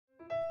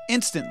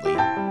Instantly,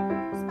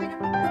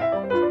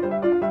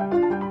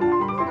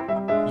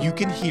 you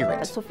can hear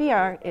it.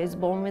 Sophia is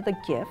born with a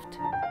gift.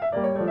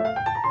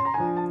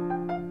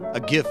 A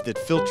gift that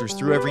filters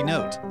through every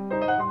note.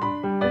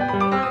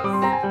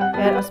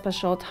 Had a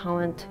special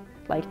talent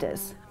like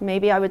this.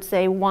 Maybe I would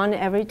say 1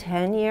 every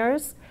 10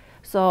 years.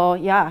 So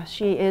yeah,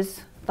 she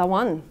is the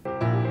one.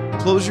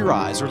 Close your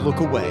eyes or look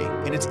away,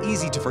 and it's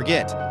easy to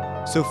forget.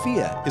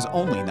 Sophia is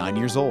only 9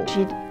 years old.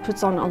 She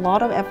puts on a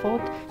lot of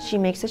effort. She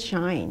makes it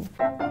shine.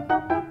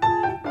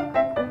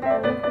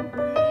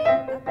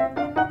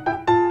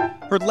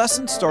 Her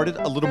lesson started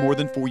a little more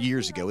than 4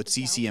 years ago at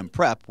CCM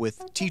Prep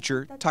with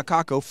teacher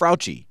Takako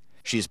Frauchi.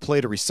 She has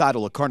played a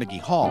recital at Carnegie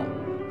Hall.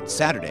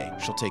 Saturday,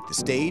 she'll take the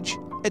stage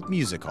at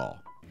Music Hall.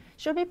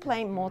 She'll be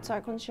playing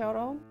Mozart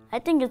concerto. I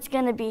think it's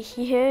gonna be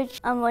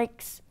huge. I'm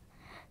like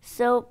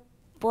so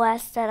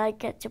blessed that I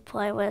get to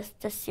play with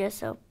the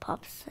Cincinnati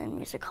Pops in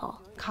Music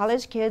Hall.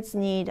 College kids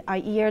need a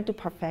year to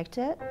perfect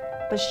it,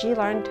 but she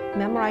learned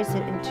memorize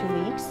it in 2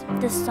 weeks.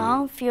 The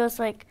song feels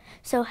like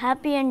so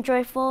happy and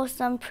joyful,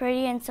 some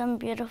pretty and some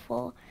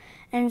beautiful,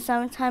 and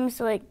sometimes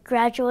like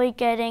gradually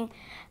getting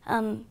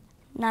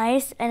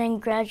nice and then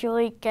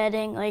gradually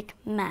getting like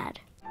mad.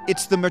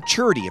 It's the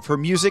maturity of her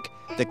music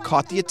that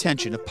caught the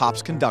attention of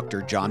Pops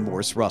conductor John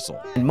Morris Russell.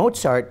 And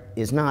Mozart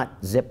is not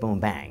zip, boom,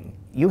 bang.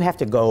 You have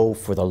to go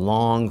for the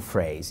long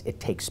phrase. It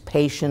takes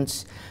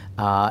patience,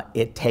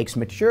 it takes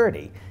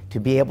maturity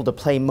to be able to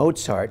play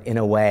Mozart in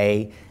a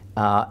way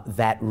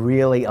that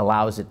really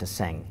allows it to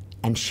sing.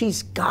 And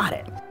she's got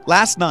it.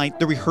 Last night,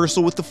 the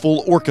rehearsal with the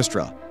full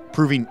orchestra,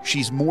 proving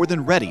she's more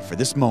than ready for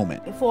this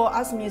moment. For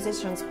us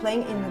musicians,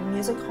 playing in the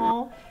music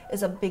hall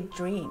is a big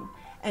dream,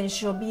 and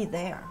she'll be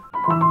there.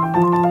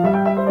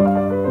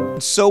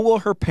 So will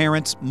her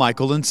parents,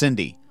 Michael and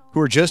Cindy, who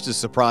are just as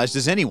surprised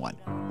as anyone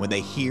when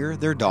they hear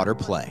their daughter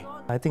play.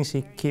 I think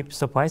she keeps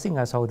surprising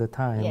us all the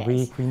time.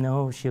 Yes. We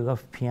know she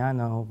loves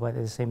piano, but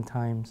at the same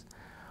time,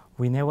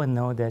 we never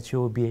know that she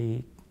will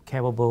be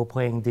capable of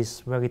playing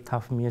this very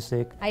tough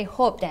music. I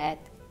hope that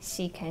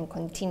she can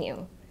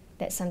continue.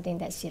 That's something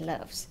that she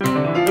loves.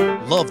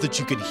 Love that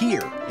you can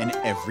hear in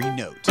every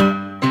note.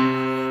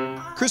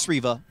 Chris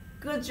Riva.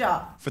 Good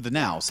job. For the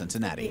Now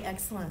Cincinnati.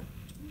 Excellent.